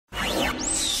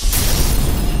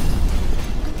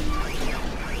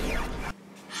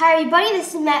Hi everybody,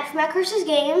 this is Matt from Magearna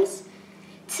Games.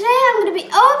 Today I'm going to be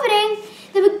opening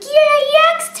the Magearna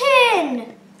EX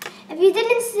tin! If you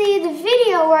didn't see the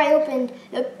video where I opened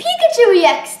the Pikachu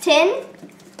EX tin,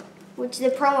 which the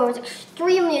promo was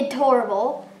extremely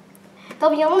adorable,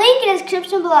 there'll be a link in the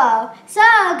description below. So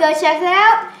go check that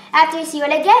out after you see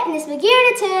what I get in this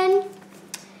Magearna tin.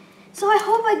 So I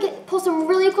hope I pull some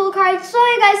really cool cards to show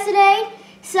you guys today.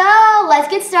 So let's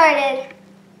get started.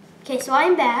 Okay, so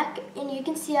I'm back, and you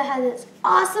can see I have this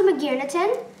awesome Magearna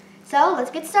tin. So let's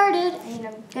get started, and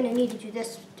I'm gonna need to do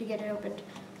this to get it opened.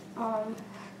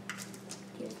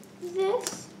 Here's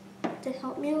this to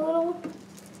help me a little.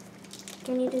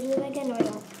 Do I need to do that again? No, I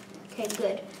don't. Okay,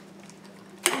 good.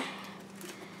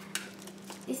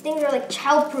 These things are like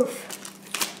childproof.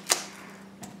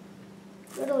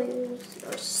 Literally,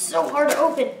 they're so hard to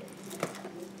open.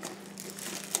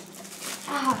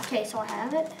 Okay, so I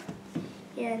have it.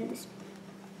 And this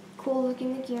cool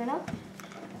looking Magearna.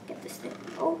 Get this thing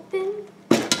open.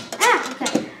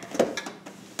 Okay.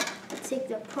 Let's take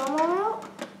the promo out.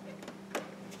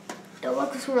 It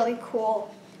looks really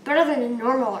cool. Better than a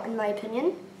normal art in my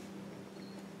opinion.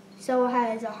 So it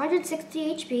has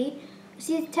 160 HP,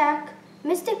 receives attack,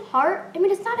 Mystic Heart. I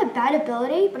mean, it's not a bad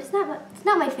ability, but it's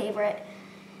not my favorite.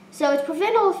 So it's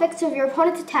prevent all effects of your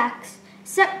opponent's attacks,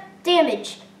 except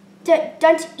damage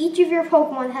done to each of your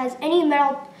Pokemon that has any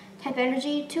metal type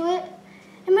energy to it.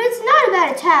 I mean, it's not a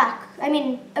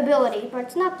bad ability, but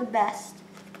it's not the best.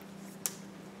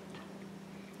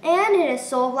 And it has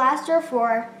Soul Blaster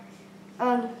for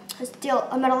steal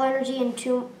a metal energy and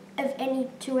two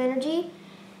energy.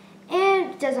 And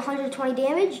it does 120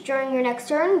 damage during your next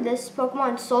turn. This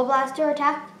Pokemon's Soul Blaster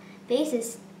attack base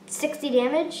is 60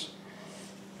 damage.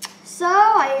 So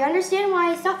I understand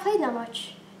why it's not played that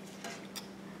much.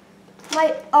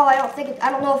 I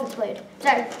don't know if it's played.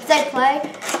 It said play,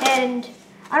 and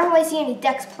I don't really see any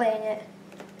decks playing it.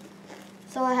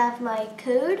 So I have my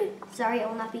code. Sorry, I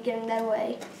will not be giving that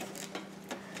away.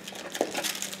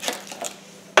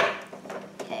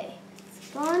 Okay, it's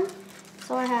gone.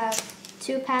 So I have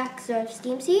 2 packs of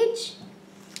Steam Siege,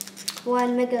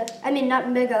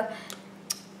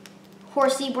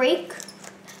 Horsey Break.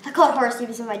 I call it Horsey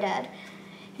because of my dad.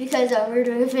 Because we were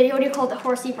doing a video and he called it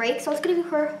Horsey Break. So it's going to be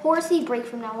her Horsey Break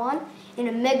from now on. In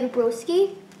a Mega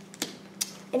Broski.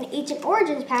 An Ancient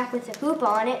Origins pack with a Hoopa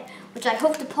on it, which I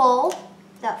hope to pull.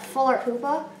 That full art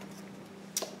Hoopa.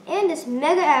 And this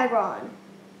Mega Aggron.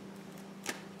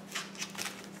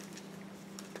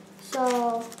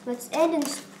 So let's end and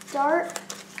start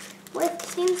with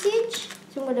Steam Siege.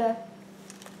 So I'm going to...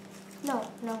 No.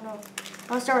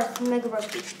 I'll start with Mega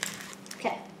Broski.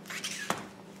 Okay.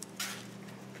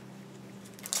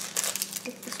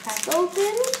 Get this pack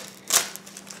open.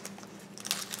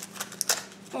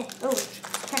 This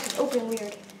pack is open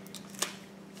weird.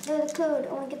 Oh, the code. I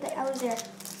want to get that out of there.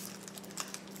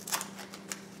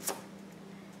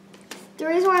 The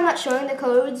reason why I'm not showing the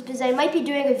codes is because I might be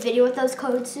doing a video with those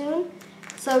codes soon.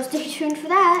 So stay tuned for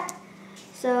that.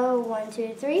 So 1,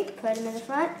 2, 3. Put them in the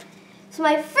front. So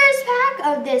my first pack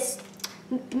of this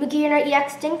Magearna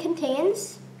EX tin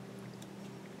contains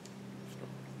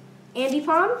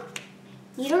Ambipom,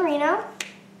 Nidorino,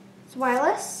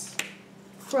 Swirless,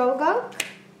 Krogunk,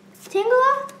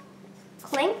 Tingala,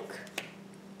 Clink,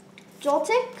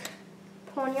 Joltik,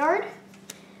 Ponyard,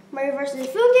 Mario vs.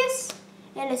 Fungus,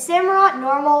 and a Samurott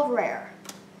Normal Rare.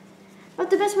 Not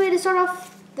the best way to start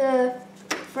off the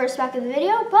first pack of the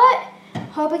video, but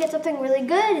hope I get something really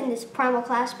good in this Primal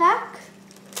Class pack.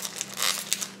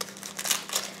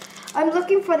 I'm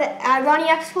looking for the Magearna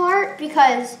EX full art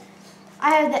because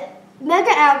I have the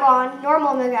Mega Aggron,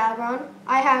 normal Mega Aggron.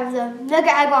 I have the Mega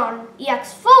Aggron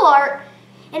EX full art,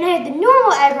 and I have the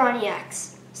normal Aggron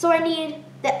EX. So I need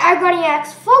the Aggron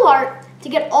EX full art to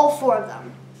get all 4 of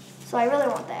them. So I really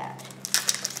want that.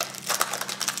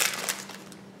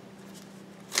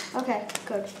 Okay,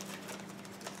 good.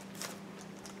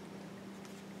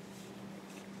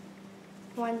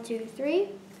 1, 2, 3.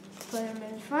 Put them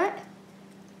in front.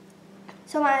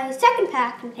 So my second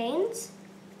pack contains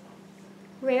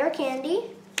Rare Candy,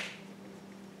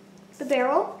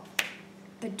 Barrel,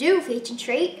 Badoo Feature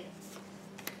Trait,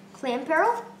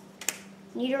 Clamperl,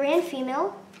 Nidoran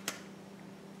Female,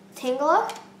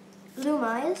 Tangela,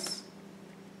 Lumize,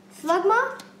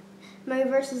 Slugma, Mario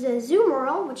vs.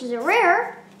 Azumarill, which is a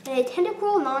rare, and a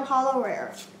Tentacruel non-hollow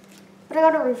rare. But I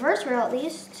got a reverse rare at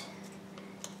least.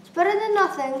 It's better than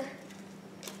nothing.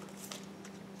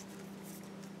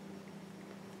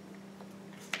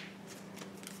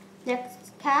 Next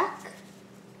pack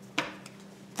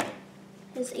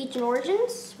is Ancient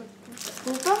Origins with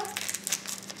Hoopa.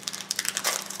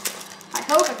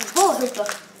 hope I can pull a hookah.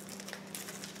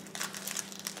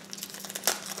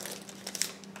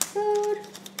 Code.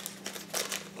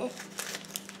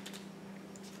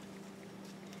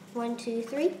 1, 2,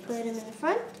 3. Put them in the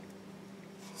front.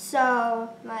 So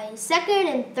my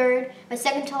second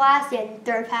to last and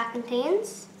third pack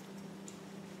contains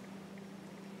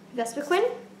Vesperquin,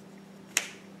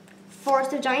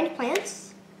 Forest of Giant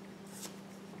Plants.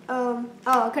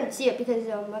 I couldn't see it because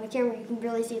on the camera you can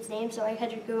barely see its name, so I had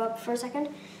to go up for a second.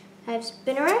 I have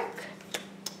Spinnerack,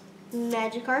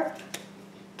 Magikarp,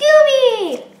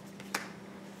 Goomy,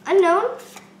 Unknown,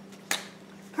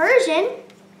 Persian,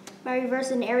 my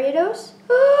reverse and Ariados.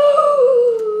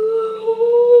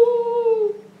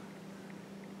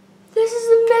 This is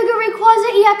the Mega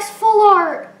Rayquaza EX Full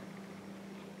Art.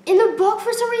 In the book,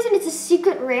 for some reason, it's a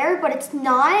secret rare, but it's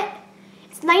not.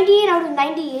 It's 98 out of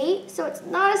 98, so it's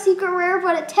not a secret rare,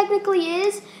 but it technically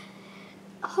is.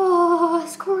 Oh,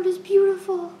 this card is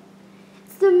beautiful.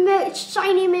 It's the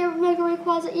shiny Mega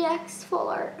Rayquaza EX Full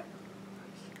Art.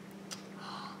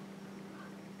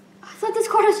 I thought this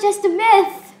card was just a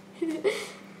myth.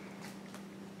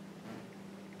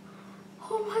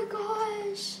 Oh my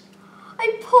gosh.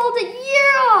 I pulled it,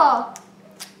 yeah!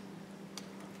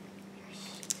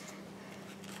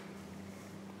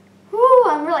 Woo,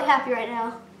 I'm really happy right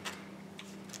now.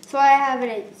 So I have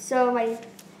it. So my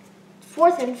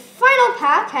fourth and final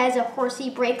pack has a horsey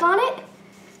break on it.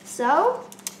 So,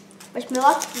 wish me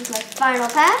luck. This is my final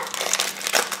pack.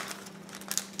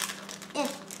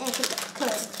 Get that code.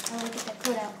 I want to get that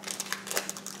code out.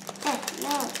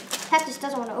 No, the pack just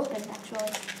doesn't want to open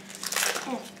actually.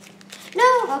 No,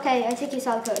 okay, I think you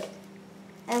saw the code.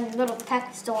 And the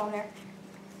pack is still on there.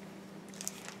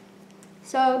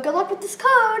 So good luck with this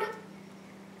code.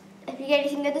 If you get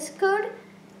anything with this code,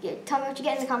 tell me what you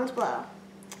get in the comments below.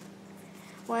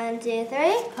 1, 2,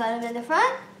 3, put them in the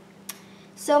front.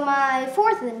 So my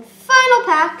fourth and final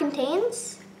pack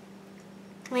contains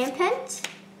Lampent,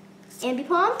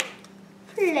 Ambipom,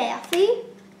 Fluffy,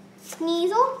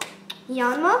 Sneasel,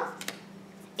 Yanma,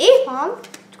 Apom,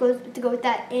 to go with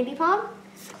that Ambipom,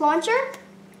 Clauncher,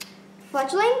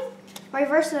 Fletchling,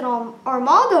 Reverse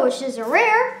Armaldo, which is a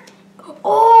rare.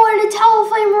 Oh, and a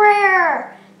Talonflame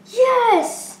rare!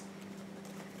 Yes!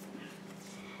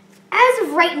 As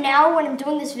of right now, when I'm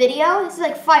doing this video, this is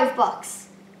like $5.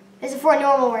 This is for a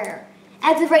normal rare.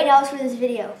 As of right now, it's for this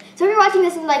video. So if you're watching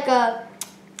this in like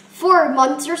 4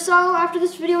 months or so after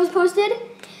this video was posted,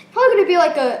 it's probably going to be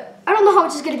like I don't know how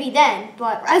much it's going to be then,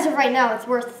 but as of right now, it's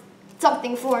worth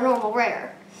something for a normal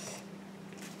rare.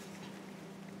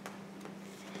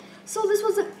 So this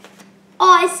was an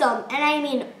awesome, and I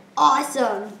mean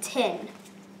awesome, tin.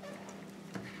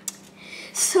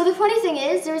 So the funny thing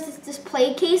is, there's this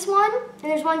display case one,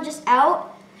 and there's one just out.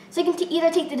 So you can either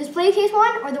take the display case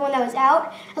one or the one that was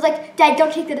out. I was like, Dad,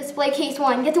 don't take the display case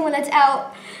one, get the one that's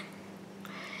out.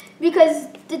 Because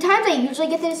the times I usually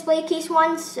get the display case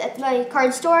ones at my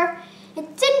card store,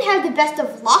 it didn't have the best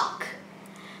of luck.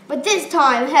 But this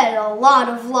time, it had a lot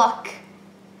of luck.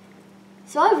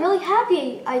 So I'm really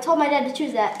happy I told my dad to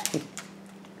choose that.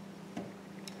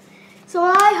 So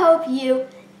I hope you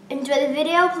enjoyed the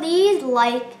video. Please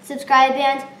like, subscribe,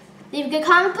 and leave a good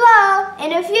comment below.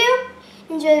 And if you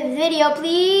enjoyed the video,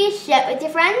 please share it with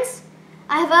your friends.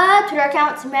 I have a Twitter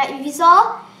account,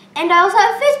 SmackUVSol, and I also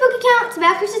have a Facebook account,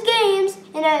 Smack vs. Games.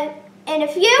 And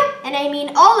if you, and I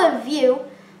mean all of you,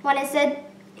 want to send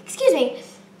me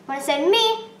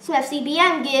some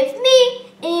FCBM, give me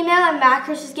an email at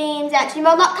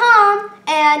magearna@gmail.com.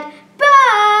 And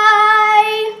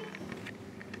bye!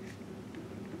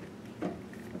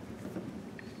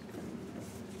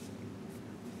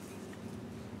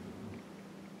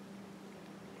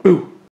 Boo.